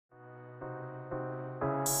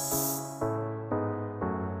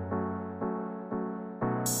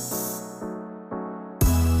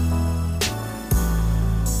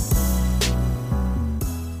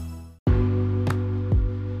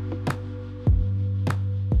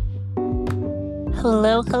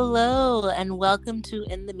Hello, and welcome to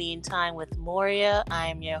In the Meantime with Moria.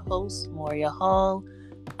 I'm your host, Moria Hall,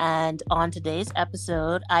 and on today's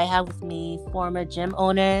episode, I have with me former gym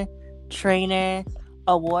owner, trainer,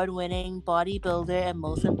 award-winning bodybuilder, and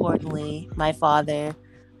most importantly, my father,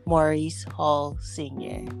 Maurice Hall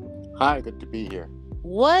Sr. Hi, good to be here.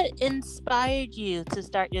 What inspired you to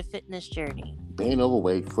start your fitness journey? Being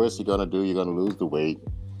overweight, first you're going to lose the weight.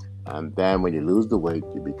 And then when you lose the weight,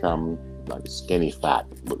 you become like skinny fat,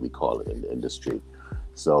 what we call it in the industry.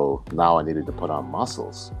 So now I needed to put on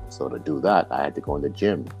muscles. So to do that, I had to go in the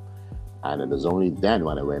gym. And it was only then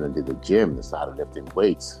when I went into the gym and started lifting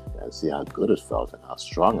weights and see how good it felt and how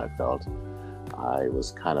strong I felt. I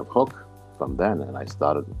was kind of hooked from then, and I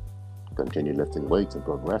started continue lifting weights and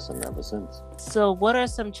progressing ever since. So what are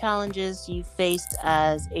some challenges you faced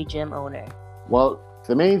as a gym owner? Well,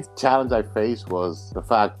 the main challenge I faced was the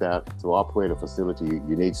fact that to operate a facility,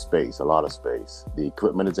 you need space, a lot of space. The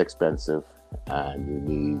equipment is expensive and you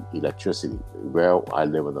need electricity. Where I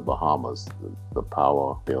live in the Bahamas, the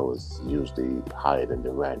power bill is usually higher than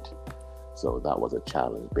the rent. So that was a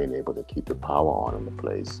challenge, being able to keep the power on in the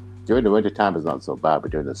place. During the winter time, it's not so bad,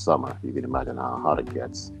 but during the summer, you can imagine how hot it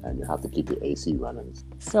gets, and you have to keep the AC running.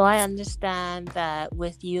 So I understand that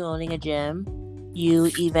with you owning a gym,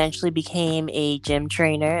 you eventually became a gym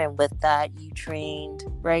trainer, and with that, you trained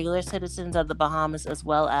regular citizens of the Bahamas as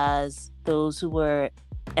well as those who were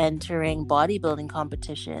entering bodybuilding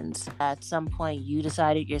competitions. At some point, you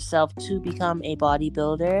decided yourself to become a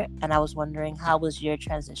bodybuilder, and I was wondering, how was your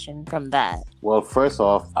transition from that? Well, first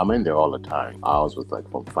off, I'm in there all the time. I was with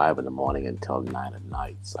from 5 in the morning until 9 at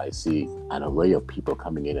night. So I see an array of people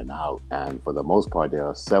coming in and out. And for the most part, there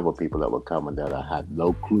are several people that were coming that I had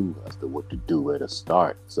no clue as to what to do, where to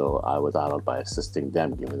start. So I was out by assisting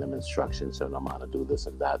them, giving them instructions, showing them how to do this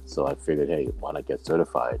and that. So I figured, hey, why not get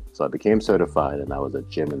certified? So I became certified, and I was a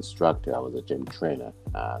gym instructor. I was a gym trainer.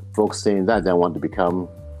 Folks saying that they wanted to become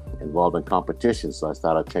involved in competition, so I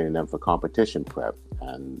started training them for competition prep,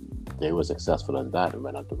 and they were successful in that and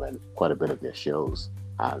went on to win quite a bit of their shows.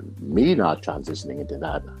 And me not transitioning into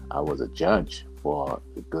that, I was a judge for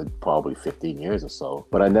a good probably 15 years or so,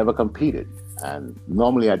 but I never competed. And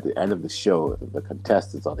normally at the end of the show, the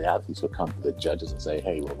contestants or the athletes would come to the judges and say,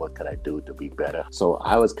 hey, well, what can I do to be better? So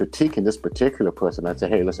I was critiquing this particular person. I'd say,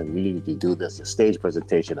 hey, listen, you need to do this. Your stage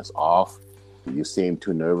presentation is off. You seem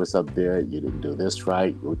too nervous up there. You didn't do this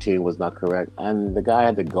right. Routine was not correct. And the guy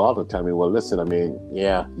had the gall to tell me, well, listen,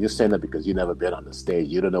 yeah, you're saying that because you never been on the stage.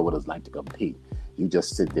 You don't know what it's like to compete. You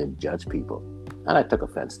just sit there and judge people. And I took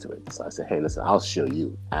offense to it. So I said, hey, listen, I'll show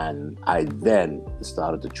you. And I then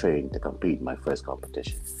started to train to compete in my first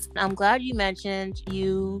competition. I'm glad you mentioned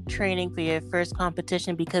you training for your first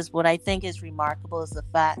competition, because what I think is remarkable is the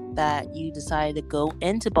fact that you decided to go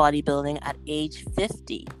into bodybuilding at age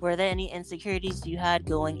 50. Were there any insecurities you had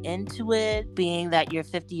going into it, being that you're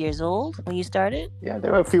 50 years old when you started? Yeah,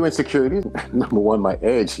 there were a few insecurities. Number one, my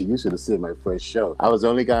age. You should have seen my first show. I was the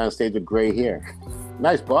only guy on stage with gray hair.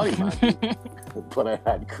 Nice body, man. But I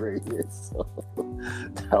had gray hair, so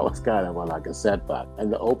that was kind of like a setback.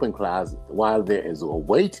 And the open class, while there is a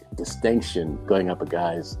weight distinction going up a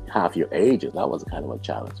guy's half your age, that was kind of a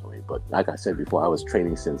challenge for me. But like I said before, I was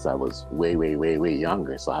training since I was way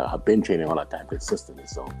younger. So I've been training all that time consistently.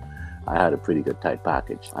 So I had a pretty good tight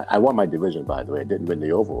package. I won my division, by the way. I didn't win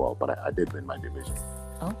the overall, but I did win my division.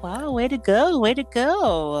 Oh, wow. Way to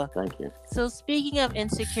go. Thank you. So speaking of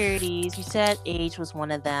insecurities, you said age was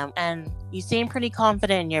one of them, and you seem pretty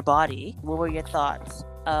confident in your body. What were your thoughts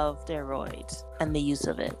of steroids and the use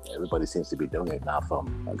of it? Everybody seems to be doing it now,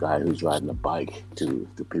 from a guy who's riding a bike to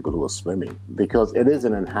people who are swimming, because it is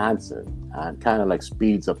an enhancer and kind of like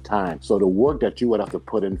speeds up time. So the work that you would have to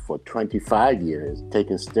put in for 25 years,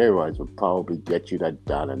 taking steroids would probably get you that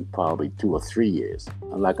done in probably 2 or 3 years.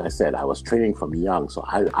 And like I said, I was training from young, so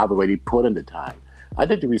I've already put in the time. I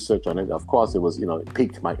did the research on it. Of course, it was, it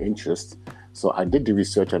piqued my interest. So I did the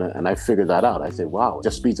research on it, and I figured that out. I said, wow, it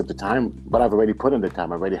just speeds up the time, but I've already put in the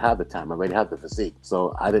time. I already have the time. I already have the physique.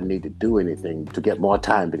 So I didn't need to do anything to get more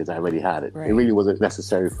time because I already had it. Right. It really wasn't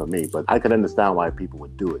necessary for me, but I could understand why people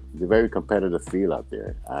would do it. It's a very competitive field out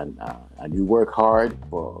there, and you work hard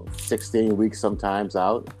for 16 weeks sometimes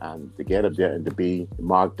out, and to get up there and to be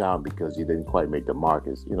marked down because you didn't quite make the mark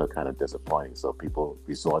is, kind of disappointing. So people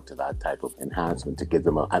resort to that type of enhancement to give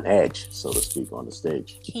them an edge, so to speak, on the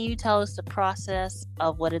stage. Can you tell us the process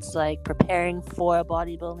of what it's like preparing for a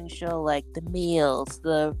bodybuilding show, like the meals,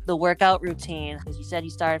 the workout routine? As you said, you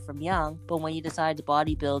started from young, but when you decided to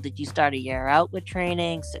bodybuild, did you start a year out with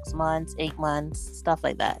training, 6 months, 8 months, stuff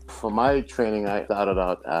like that? For my training, I started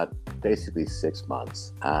out at basically 6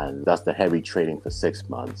 months, and that's the heavy training for 6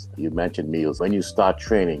 months. You mentioned meals. When you start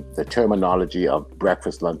training, the terminology of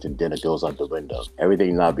breakfast, lunch, and dinner goes out the window.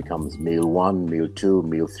 Everything now becomes meal 1, meal 2,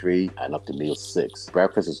 meal 3, and up to meal 6.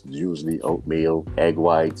 Breakfast is usually oatmeal, egg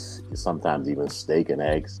whites, sometimes even steak and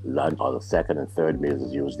eggs. Lunch, or the second and third meals,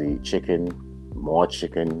 is usually chicken, more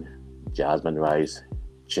chicken, jasmine rice,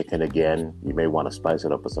 chicken again. You may want to spice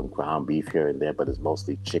it up with some ground beef here and there, but it's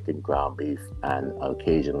mostly chicken, ground beef, and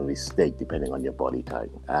occasionally steak, depending on your body type.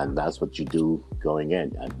 And that's what you do going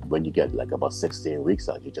in. And when you get like about 16 weeks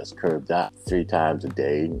out, you just curb that 3 times a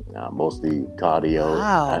day, mostly cardio.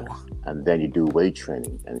 Wow. And then you do weight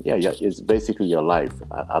training. And yeah, it's basically your life.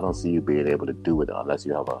 I don't see you being able to do it unless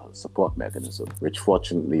you have a support mechanism, which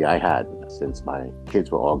fortunately I had. Since my kids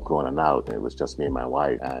were all grown out, it was just me and my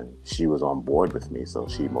wife, and she was on board with me. So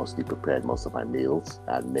she mostly prepared most of my meals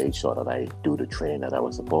and made sure that I do the training that I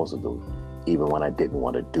was supposed to do, even when I didn't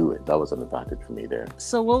want to do it. That was an advantage for me there.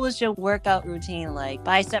 So what was your workout routine like?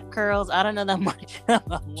 Bicep curls? I don't know that much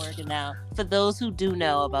about working out. For those who do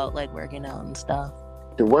know about like working out and stuff.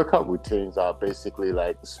 The workout routines are basically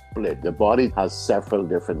like split. The body has several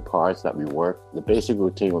different parts that we work. The basic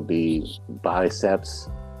routine would be biceps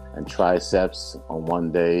and triceps on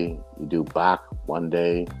one day. You do back one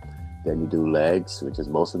day. Then you do legs, which is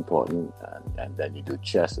most important. And then you do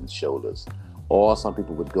chest and shoulders. Or some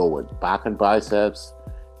people would go with back and biceps,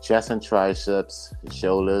 chest and triceps,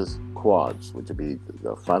 shoulders, quads, which would be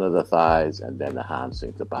the front of the thighs, and then the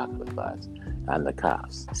hamstrings, the back of the thighs, and the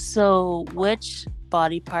calves. So which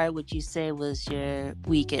body part would you say was your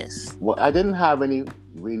weakest? Well, I didn't have any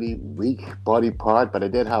really weak body part, but I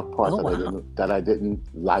did have parts that I didn't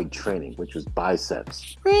like training, which was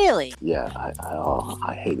biceps. Really? Yeah,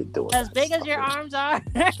 I hated doing as that. big as your arms are.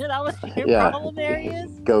 That was your problem areas.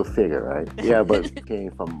 Go figure, right? Yeah, but it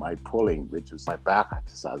came from my pulling, which was my back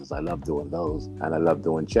exercises. I love doing those, and I love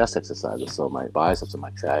doing chest exercises. So my biceps and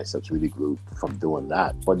my triceps really grew from doing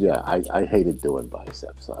that. But yeah, I hated doing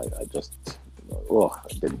biceps. I just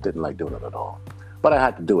didn't like doing it at all. But I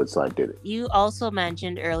had to do it, so I did it. You also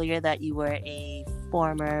mentioned earlier that you were a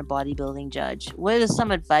former bodybuilding judge. What is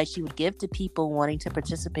some advice you would give to people wanting to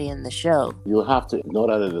participate in the show? You have to know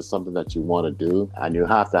that it is something that you want to do, and you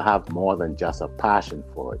have to have more than just a passion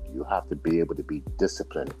for it. You have to be able to be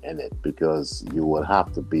disciplined in it, because you will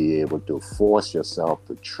have to be able to force yourself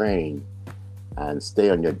to train and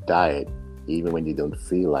stay on your diet even when you don't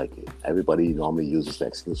feel like it. Everybody normally uses the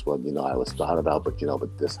excuse, well, I was started out,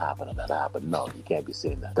 but this happened and that happened. No, you can't be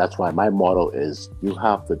saying that. That's why my motto is you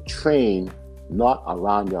have to train not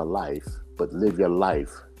around your life, but live your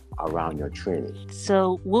life around your training.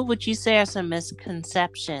 So what would you say are some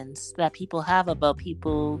misconceptions that people have about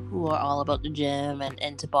people who are all about the gym and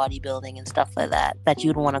into bodybuilding and stuff like that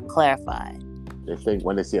you'd want to clarify? They think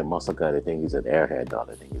when they see a muscle guy, they think he's an airhead, or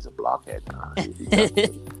they think he's a blockhead.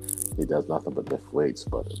 He does nothing but lift weights,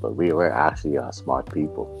 but we're actually smart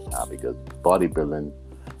people, because bodybuilding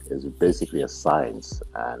is basically a science,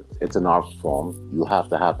 and it's an art form. You have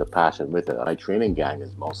to have the passion with it. My training gang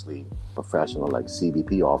is mostly professional, like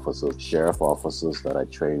CBP officers, sheriff officers that I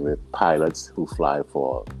train with, pilots who fly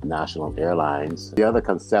for national airlines. The other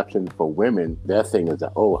conception for women, their thing is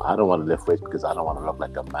that, I don't want to lift weights because I don't want to look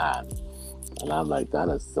like a man. And I'm like, that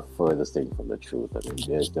is the furthest thing from the truth. I mean,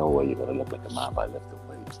 there's no way you're going to look like a man by lifting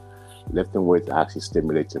weights. Lifting weights actually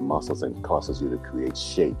stimulates your muscles and causes you to create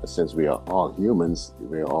shape. Since we are all humans,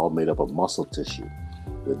 we're all made up of muscle tissue,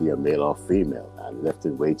 whether you're male or female. And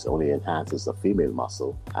lifting weights only enhances the female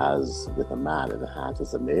muscle, as with a man, it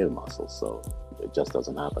enhances the male muscle. So it just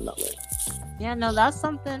doesn't happen that way. Yeah, no, that's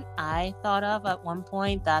something I thought of at one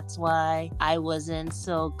point. That's why I wasn't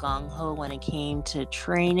so gung-ho when it came to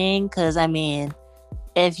training. Because, I mean,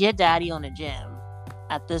 if your daddy owned a gym,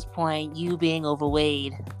 at this point, you being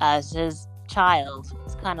overweight as his child,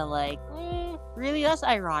 it's kind of like, really? That's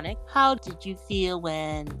ironic. How did you feel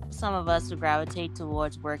when some of us would gravitate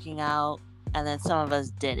towards working out and then some of us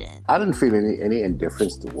didn't? I didn't feel any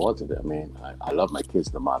indifference towards it. I mean, I love my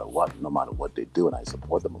kids no matter what they do, and I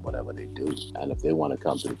support them in whatever they do. And if they want to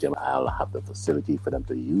come to the gym, I'll have the facility for them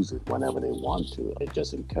to use it whenever they want to. I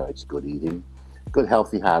just encourage good eating, good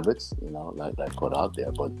healthy habits, like I put out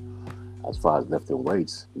there. But as far as lifting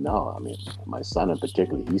weights, no. I mean, my son in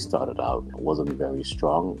particular, he started out, wasn't very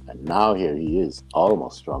strong, and now here he is,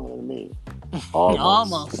 almost stronger than me.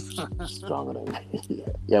 Almost Almost. stronger than me.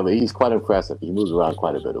 Yeah, but he's quite impressive. He moves around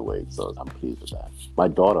quite a bit of weight, so I'm pleased with that. My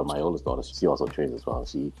daughter, my oldest daughter, she also trains as well.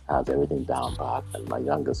 She has everything down pat, and my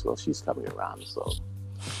youngest, well, she's coming around. So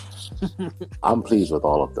I'm pleased with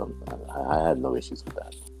all of them. I had no issues with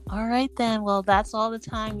that. All right, then. Well, that's all the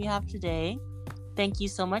time we have today. Thank you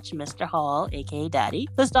so much, Mr. Hall, aka Daddy,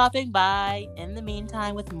 for stopping by. In the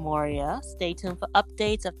meantime, with Moria, stay tuned for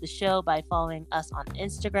updates of the show by following us on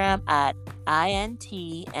Instagram at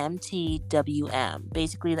INTMTWM.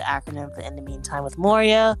 Basically, the acronym for In the Meantime with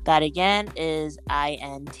Moria. That again is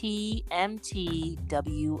INTMTWM.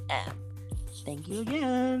 Thank you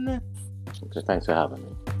again. Okay, thanks for having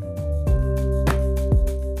me.